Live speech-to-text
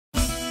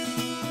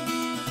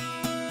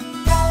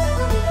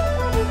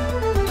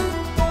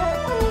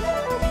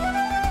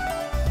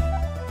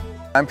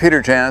I'm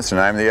Peter Jansen.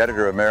 I'm the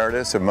editor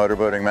emeritus of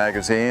Motorboating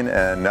Magazine,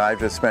 and I've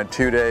just spent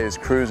 2 days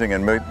cruising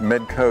in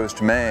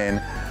mid-coast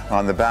Maine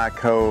on the Back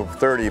Cove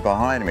 30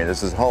 behind me.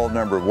 This is hull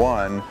number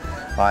 1.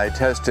 I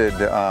tested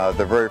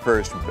the very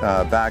first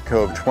Back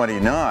Cove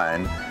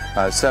 29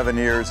 7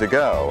 years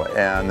ago,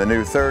 and the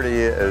new 30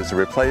 is a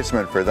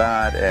replacement for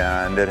that,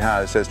 and it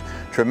has just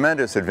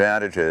tremendous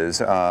advantages.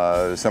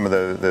 Some of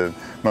the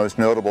most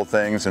notable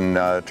things in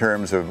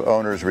terms of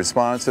owner's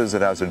responses: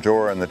 it has a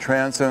door in the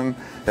transom,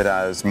 it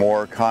has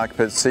more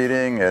cockpit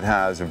seating, it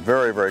has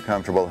very, very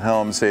comfortable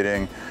helm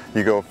seating.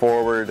 You go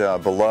forward,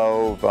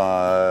 below,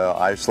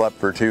 I slept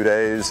for 2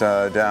 days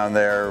down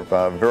there,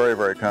 very,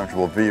 very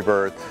comfortable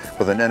V-berth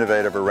with an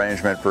innovative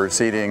arrangement for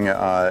seating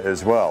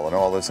as well, and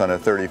all this on a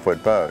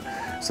 30-foot boat.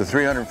 It's a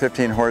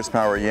 315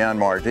 horsepower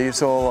Yanmar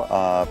diesel,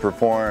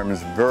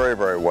 performs very,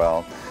 very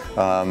well.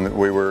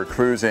 We were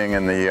cruising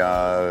in the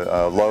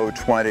low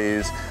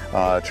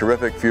 20s,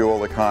 terrific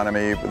fuel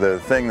economy. The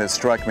thing that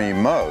struck me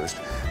most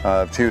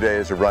of 2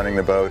 days of running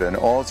the boat in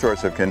all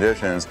sorts of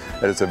conditions,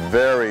 it is a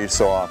very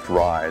soft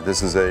ride.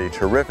 This is a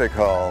terrific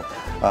hull.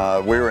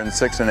 We were in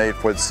 6 and 8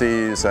 foot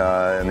seas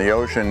in the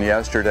ocean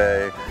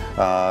yesterday,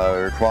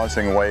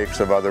 crossing wakes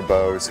of other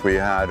boats. We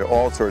had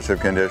all sorts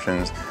of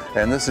conditions,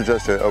 and this is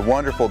just a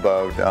wonderful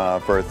boat.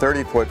 For a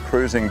 30-foot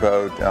cruising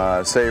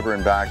boat, Sabre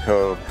and Back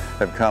Cove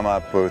have come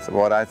up with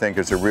what I think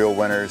is a real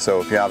winner. So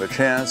if you have a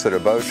chance at a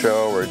boat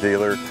show or a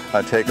dealer,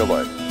 take a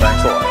look.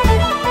 Thanks a lot.